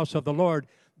being in the house of the Lord,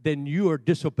 then you are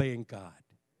disobeying God.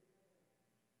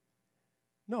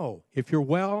 No, if you're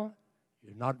well,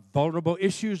 you're not vulnerable,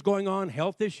 issues going on,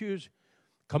 health issues,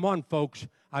 come on, folks.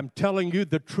 I'm telling you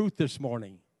the truth this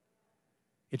morning.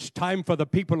 It's time for the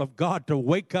people of God to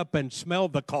wake up and smell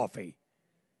the coffee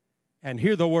and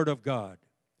hear the word of God.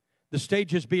 The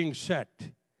stage is being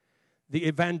set. The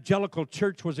evangelical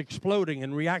church was exploding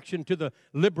in reaction to the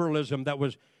liberalism that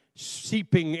was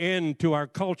seeping into our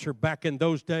culture back in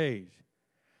those days.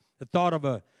 The thought of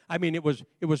it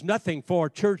was nothing for a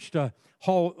church to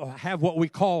have what we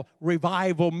call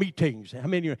revival meetings. How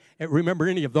many of you remember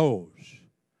any of those?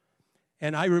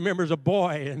 And I remember as a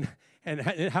boy and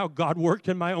how God worked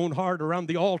in my own heart around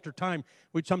the altar time.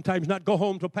 We'd sometimes not go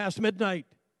home till past midnight.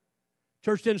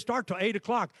 Church didn't start till 8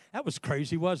 o'clock. That was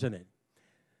crazy, wasn't it?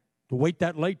 To wait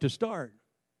that late to start.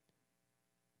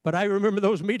 But I remember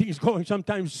those meetings going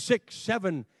sometimes 6,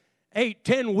 7, 8,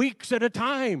 10 weeks at a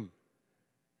time.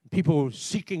 People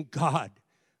seeking God,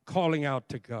 calling out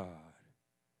to God.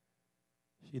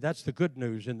 See, that's the good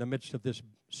news in the midst of this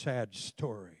sad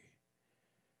story.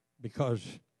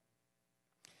 Because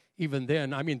even then,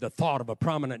 the thought of a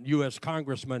prominent U.S.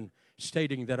 congressman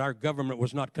stating that our government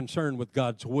was not concerned with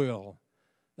God's will,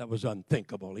 that was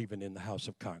unthinkable even in the House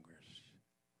of Congress.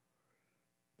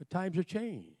 But times are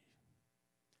changed.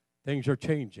 Things are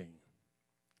changing.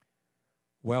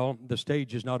 Well, the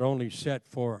stage is not only set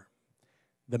for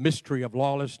the mystery of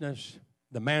lawlessness,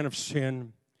 the man of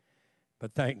sin,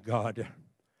 but thank God,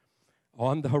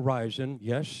 on the horizon,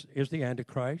 yes, is the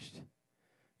Antichrist.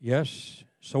 Yes,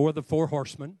 so are the 4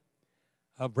 horsemen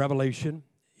of Revelation.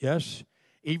 Yes,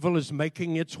 evil is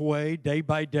making its way day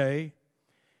by day.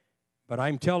 But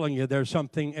I'm telling you, there's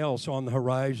something else on the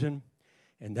horizon,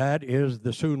 and that is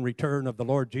the soon return of the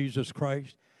Lord Jesus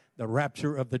Christ, the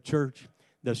rapture of the church,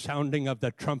 the sounding of the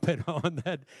trumpet on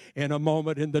that in a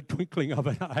moment, in the twinkling of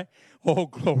an eye. Oh,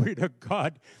 glory to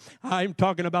God. I'm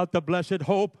talking about the blessed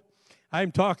hope.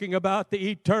 I'm talking about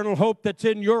the eternal hope that's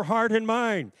in your heart and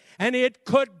mine. And it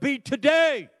could be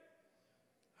today.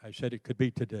 I said it could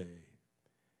be today.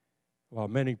 While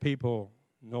many people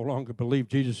no longer believe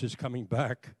Jesus is coming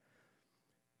back,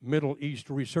 Middle East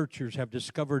researchers have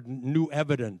discovered new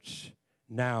evidence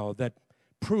now that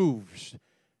proves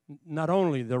not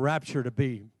only the rapture to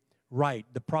be right,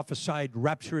 the prophesied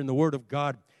rapture in the Word of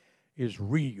God is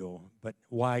real, but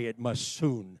why it must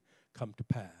soon come to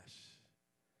pass.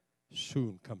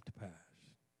 Soon come to pass.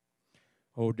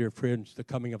 Oh, dear friends, the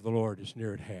coming of the Lord is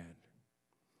near at hand.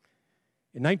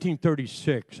 In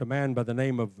 1936, a man by the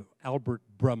name of Albert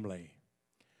Brumley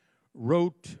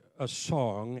wrote a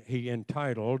song he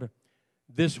entitled,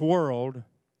 "This World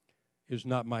Is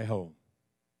Not My Home."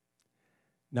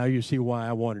 Now you see why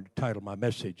I wanted to title my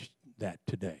message that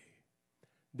today.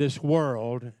 This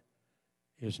world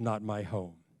is not my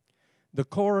home. The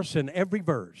chorus in every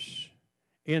verse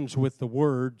ends with the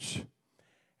words,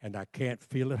 "And I can't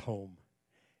feel at home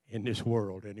in this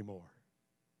world anymore."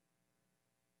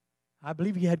 I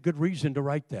believe he had good reason to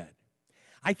write that.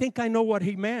 I think I know what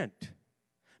he meant.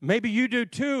 Maybe you do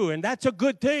too, and that's a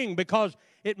good thing because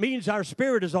it means our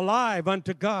spirit is alive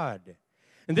unto God.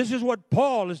 And this is what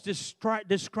Paul is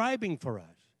describing for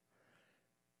us.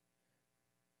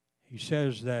 He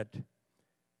says that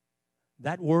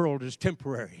world is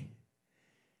temporary.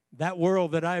 That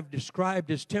world that I've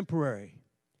described is temporary.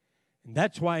 And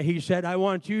that's why he said, I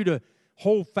want you to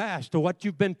hold fast to what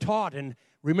you've been taught and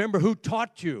remember who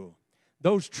taught you.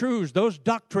 Those truths, those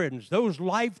doctrines, those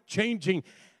life-changing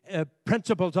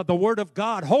principles of the Word of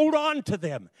God. Hold on to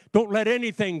them. Don't let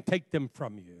anything take them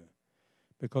from you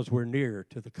because we're near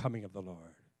to the coming of the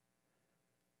Lord.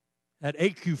 That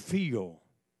ache you feel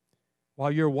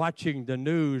while you're watching the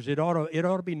news, it ought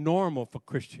to be normal for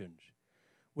Christians.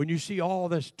 When you see all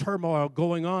this turmoil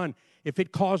going on, if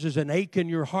it causes an ache in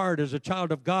your heart as a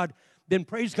child of God, then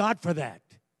praise God for that.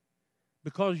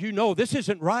 because you know this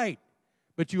isn't right,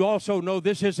 but you also know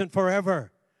this isn't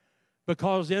forever,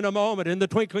 because in a moment, in the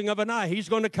twinkling of an eye, He's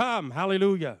going to come.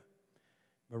 Hallelujah.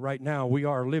 But right now, we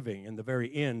are living in the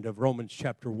very end of Romans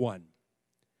chapter 1.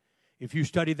 If you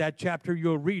study that chapter,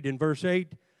 you'll read in verse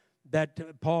 8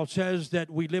 that Paul says that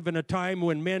we live in a time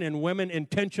when men and women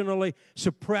intentionally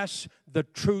suppress the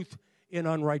truth in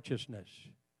unrighteousness.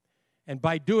 And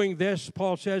by doing this,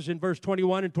 Paul says in verse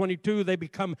 21 and 22, they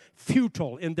become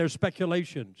futile in their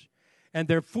speculations, and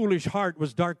their foolish heart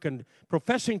was darkened.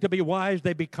 Professing to be wise,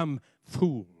 they become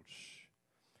fools.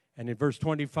 And in verse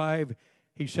 25,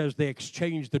 he says they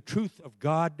exchanged the truth of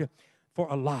God for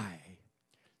a lie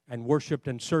and worshiped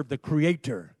and served the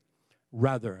Creator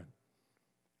rather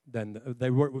than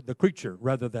the creature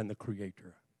rather than the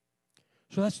Creator.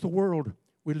 So that's the world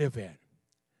we live in.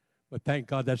 But thank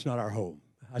God that's not our home.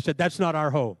 I said, that's not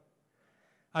our home.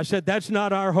 I said, that's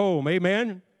not our home.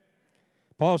 Amen?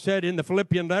 Paul said in the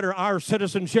Philippian letter, our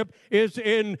citizenship is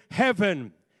in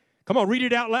heaven. Come on, read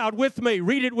it out loud with me.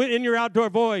 Read it in your outdoor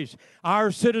voice.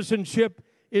 Our citizenship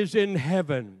is in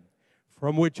heaven,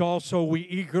 from which also we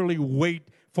eagerly wait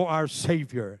for our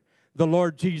Savior, the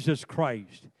Lord Jesus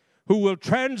Christ, who will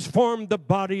transform the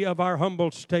body of our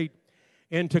humble state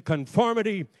into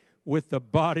conformity with the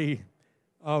body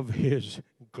of His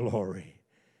glory.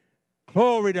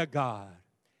 Glory to God.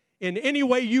 In any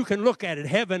way you can look at it,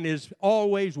 heaven is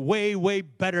always way, way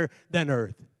better than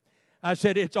earth. I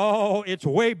said it's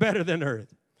way better than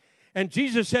earth. And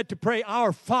Jesus said to pray,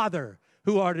 our Father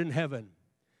who art in heaven.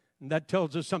 And that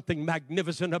tells us something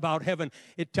magnificent about heaven.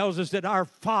 It tells us that our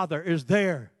Father is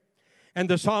there. And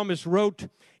the psalmist wrote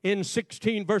in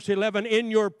 16 verse 11, in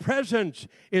your presence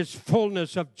is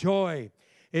fullness of joy.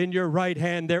 In your right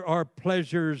hand there are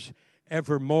pleasures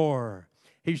evermore.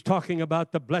 He's talking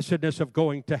about the blessedness of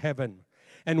going to heaven.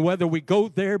 And whether we go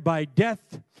there by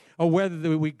death or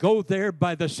whether we go there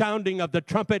by the sounding of the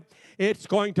trumpet, it's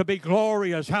going to be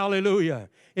glorious. Hallelujah.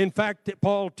 In fact,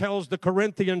 Paul tells the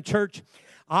Corinthian church,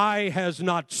 eye has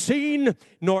not seen,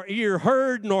 nor ear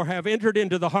heard, nor have entered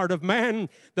into the heart of man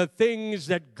the things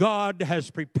that God has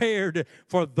prepared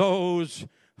for those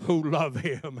who love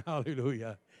Him.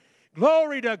 Hallelujah.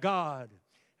 Glory to God.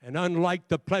 And unlike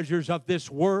the pleasures of this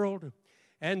world,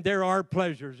 and there are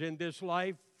pleasures in this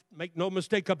life, make no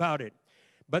mistake about it,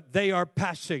 but they are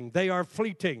passing, they are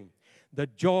fleeting. The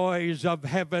joys of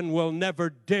heaven will never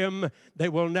dim, they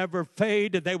will never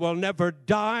fade, they will never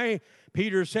die.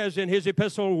 Peter says in his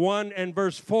epistle 1 and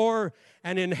verse 4,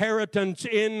 an inheritance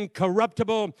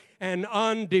incorruptible and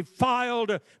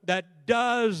undefiled that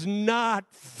does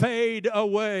not fade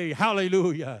away.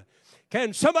 Hallelujah.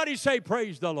 Can somebody say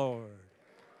praise the Lord?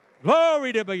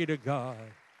 Glory to be to God.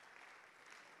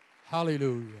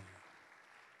 Hallelujah.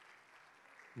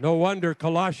 No wonder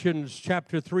Colossians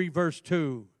chapter 3 verse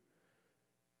 2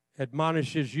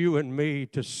 admonishes you and me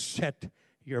to set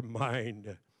your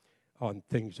mind on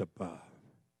things above,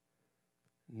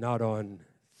 not on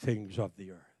things of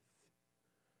the earth.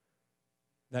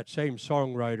 That same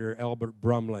songwriter, Albert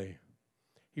Brumley,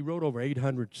 he wrote over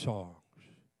 800 songs.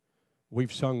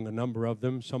 We've sung a number of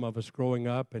them, some of us growing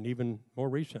up and even more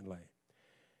recently.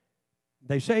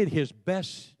 They say his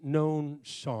best-known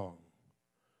song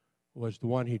was the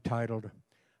one he titled,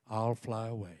 I'll Fly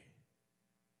Away.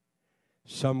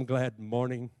 Some glad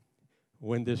morning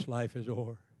when this life is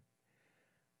o'er,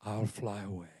 I'll fly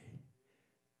away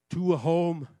to a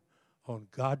home on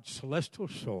God's celestial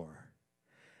shore.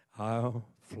 I'll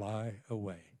fly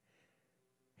away.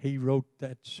 He wrote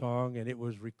that song, and it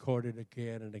was recorded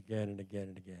again and again and again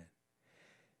and again.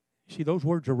 See, those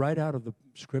words are right out of the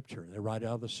Scripture. They're right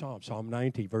out of the Psalm. Psalm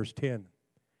 90, verse 10.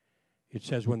 It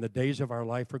says, when the days of our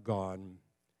life are gone,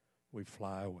 we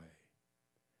fly away.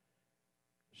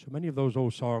 So many of those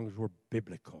old songs were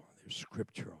biblical. They're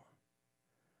scriptural.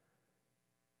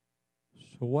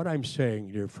 So what I'm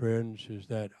saying, dear friends, is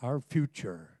that our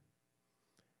future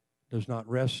does not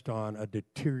rest on a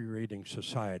deteriorating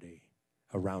society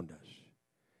around us.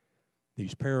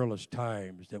 These perilous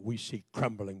times that we see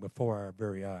crumbling before our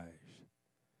very eyes.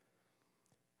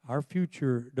 Our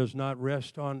future does not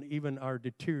rest on even our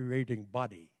deteriorating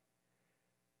body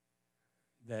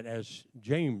that, as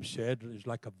James said, is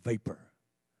like a vapor,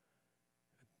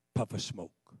 a puff of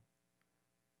smoke.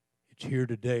 It's here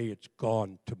today, it's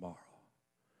gone tomorrow.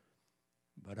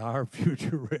 But our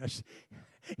future rests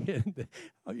in the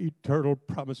eternal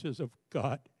promises of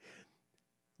God,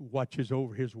 who watches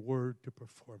over His word to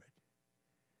perform it.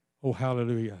 Oh,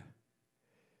 hallelujah.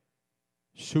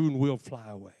 Soon we'll fly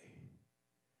away,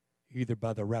 either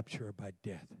by the rapture or by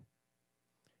death.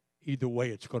 Either way,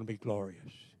 it's going to be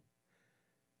glorious.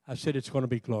 I said it's going to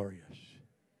be glorious.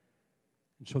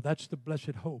 And so that's the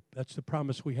blessed hope. That's the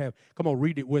promise we have. Come on,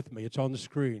 read it with me. It's on the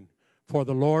screen. For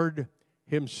the Lord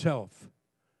himself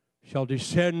shall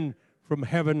descend from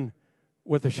heaven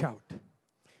with a shout,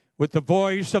 with the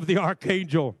voice of the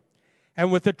archangel,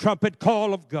 and with the trumpet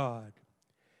call of God.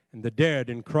 And the dead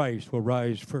in Christ will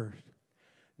rise first.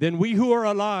 Then we who are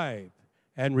alive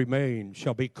and remain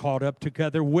shall be caught up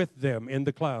together with them in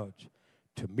the clouds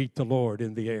to meet the Lord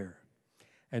in the air.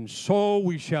 And so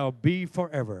we shall be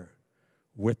forever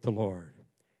with the Lord.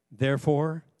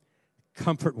 Therefore,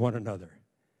 comfort one another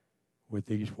with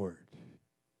these words.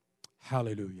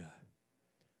 Hallelujah.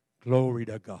 Glory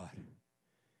to God.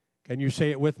 Can you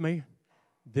say it with me?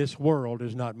 This world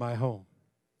is not my home.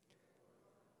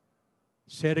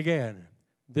 Say it again.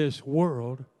 This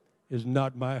world is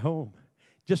not my home.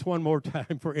 Just one more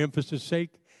time for emphasis' sake.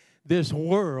 This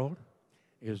world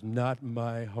is not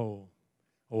my home.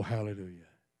 Oh, hallelujah.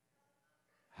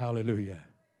 Hallelujah.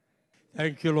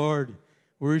 Thank you, Lord.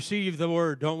 We receive the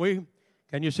word, don't we?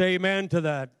 Can you say amen to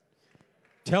that?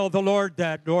 Tell the Lord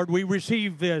that. Lord, we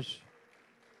receive this.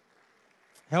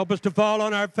 Help us to fall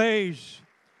on our face.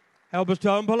 Help us to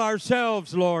humble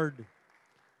ourselves, Lord.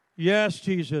 Yes,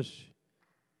 Jesus.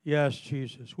 Yes,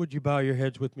 Jesus. Would you bow your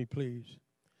heads with me, please?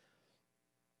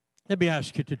 Let me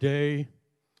ask you today,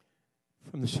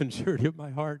 from the sincerity of my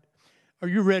heart, are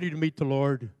you ready to meet the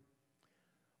Lord?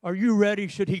 Are you ready,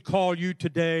 should he call you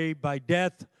today by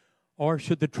death, or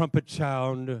should the trumpet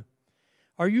sound?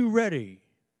 Are you ready?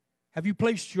 Have you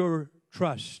placed your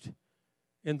trust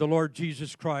in the Lord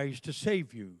Jesus Christ to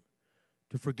save you,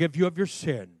 to forgive you of your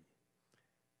sin,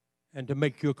 and to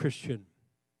make you a Christian?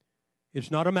 It's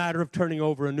not a matter of turning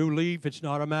over a new leaf. It's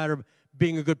not a matter of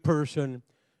being a good person,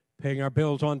 paying our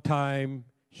bills on time,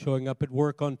 showing up at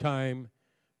work on time,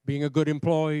 being a good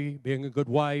employee, being a good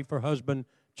wife or husband,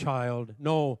 child.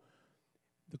 No,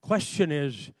 the question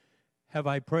is, have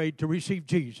I prayed to receive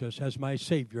Jesus as my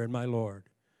Savior and my Lord?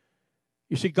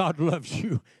 You see, God loves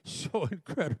you so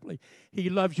incredibly. He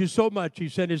loves you so much, he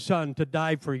sent his Son to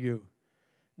die for you.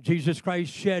 Jesus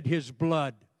Christ shed his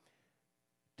blood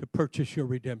to purchase your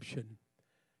redemption.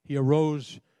 He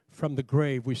arose from the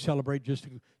grave. We celebrated just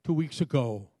 2 weeks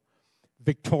ago,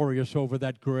 victorious over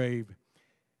that grave.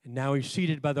 And now he's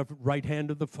seated by the right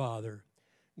hand of the Father.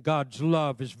 God's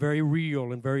love is very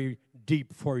real and very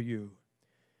deep for you.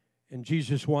 And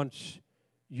Jesus wants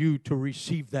you to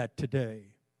receive that today.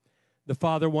 The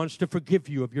Father wants to forgive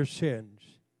you of your sins.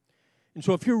 And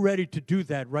so if you're ready to do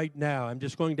that right now, I'm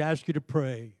just going to ask you to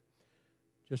pray.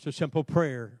 Just a simple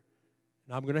prayer.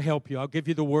 And I'm going to help you. I'll give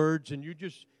you the words, and you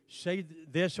just say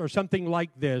this or something like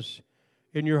this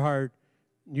in your heart.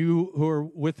 You who are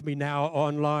with me now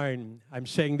online, I'm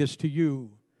saying this to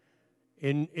you.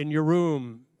 In your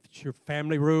room, it's your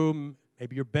family room,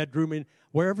 maybe your bedroom,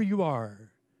 wherever you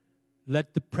are,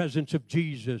 let the presence of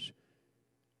Jesus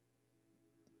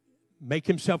make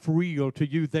himself real to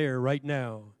you there right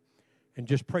now. And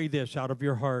just pray this out of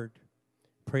your heart.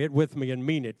 Pray it with me and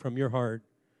mean it from your heart.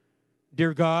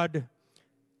 Dear God,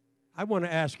 I want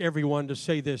to ask everyone to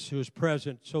say this who is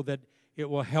present so that it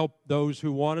will help those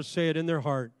who want to say it in their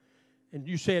heart. And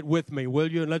you say it with me,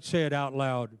 will you? And let's say it out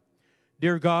loud.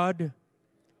 Dear God,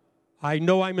 I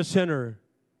know I'm a sinner,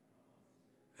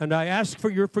 and I ask for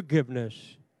your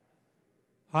forgiveness.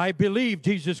 I believe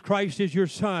Jesus Christ is your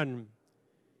Son.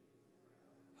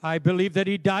 I believe that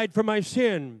he died for my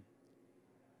sin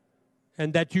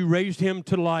and that you raised him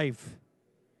to life.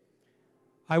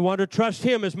 I want to trust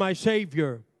him as my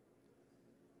Savior.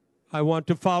 I want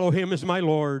to follow him as my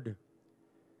Lord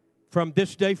from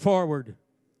this day forward.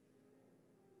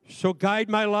 So guide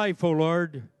my life, O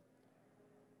Lord,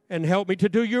 and help me to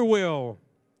do your will.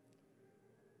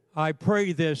 I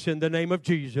pray this in the name of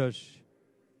Jesus.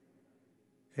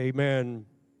 Amen.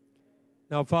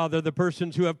 Now, Father, the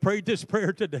persons who have prayed this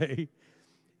prayer today,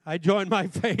 I join my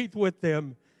faith with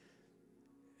them,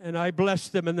 and I bless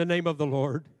them in the name of the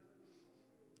Lord.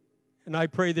 And I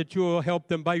pray that you will help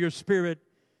them by your Spirit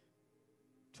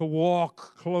to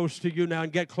walk close to you now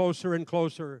and get closer and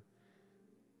closer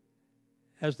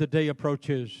as the day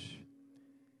approaches.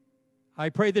 I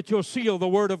pray that you'll seal the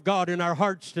Word of God in our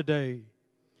hearts today.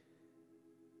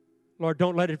 Lord,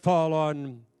 don't let it fall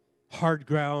on hard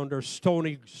ground or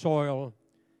stony soil.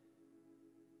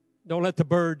 Don't let the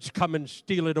birds come and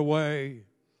steal it away.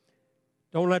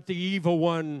 Don't let the evil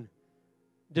one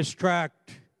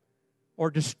distract or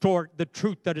distort the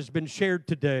truth that has been shared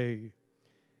today.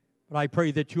 But I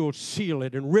pray that you'll seal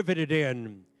it and rivet it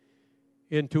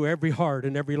into every heart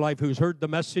and every life who's heard the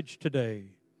message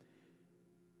today.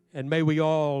 And may we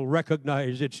all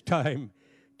recognize it's time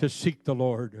to seek the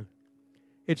Lord.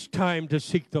 It's time to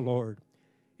seek the Lord.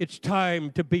 It's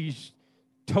time to be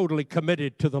totally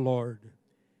committed to the Lord.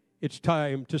 It's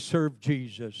time to serve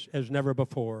Jesus as never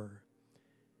before.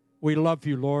 We love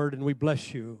you, Lord, and we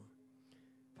bless you.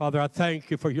 Father, I thank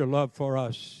you for your love for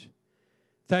us.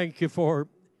 Thank you for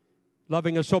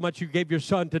loving us so much you gave your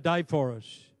Son to die for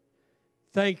us.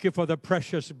 Thank you for the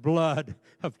precious blood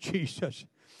of Jesus.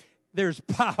 There's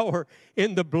power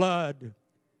in the blood,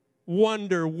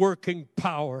 wonder-working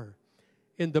power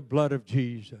in the blood of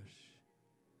Jesus,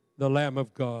 the Lamb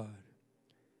of God.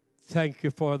 Thank you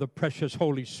for the precious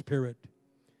Holy Spirit.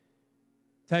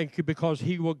 Thank you because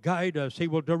He will guide us. He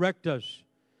will direct us.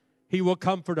 He will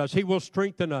comfort us. He will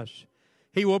strengthen us.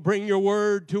 He will bring your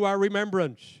word to our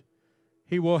remembrance.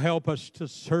 He will help us to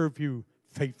serve you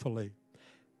faithfully.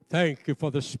 Thank you for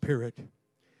the Spirit.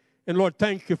 And Lord,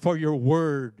 thank you for your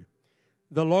word,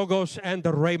 the Logos and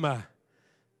the Rhema,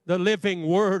 the living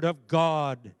word of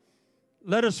God.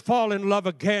 Let us fall in love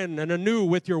again and anew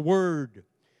with your word.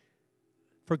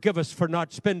 Forgive us for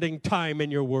not spending time in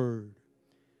your word.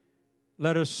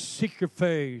 Let us seek your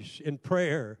face in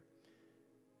prayer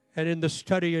and in the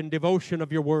study and devotion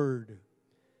of your word.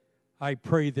 I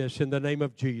pray this in the name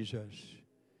of Jesus.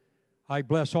 I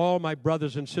bless all my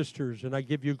brothers and sisters, and I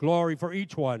give you glory for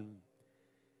each one.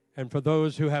 And for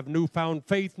those who have newfound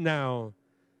faith now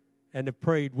and have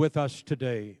prayed with us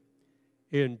today.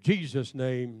 In Jesus'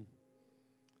 name,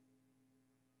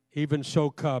 even so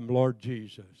come, Lord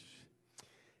Jesus.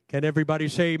 Can everybody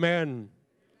say amen?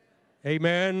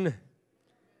 Amen.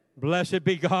 Blessed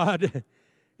be God.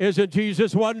 Isn't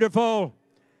Jesus wonderful?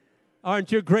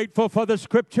 Aren't you grateful for the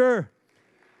Scripture?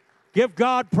 Give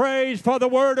God praise for the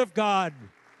Word of God.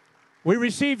 We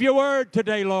receive your Word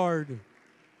today, Lord.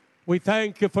 We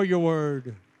thank you for your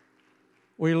Word.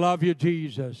 We love you,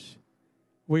 Jesus.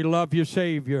 We love you,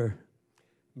 Savior.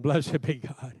 Blessed be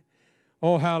God.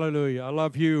 Oh, hallelujah. I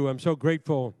love you. I'm so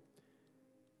grateful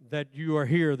that you are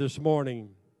here this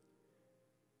morning.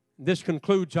 This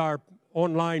concludes our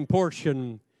online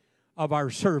portion of our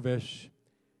service.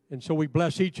 And so we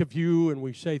bless each of you, and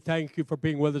we say thank you for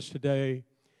being with us today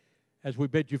as we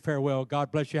bid you farewell.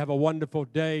 God bless you. Have a wonderful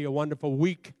day, a wonderful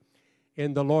week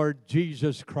in the Lord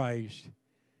Jesus Christ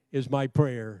is my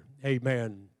prayer.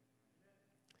 Amen.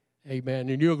 Amen.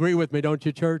 And you agree with me, don't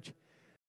you, church?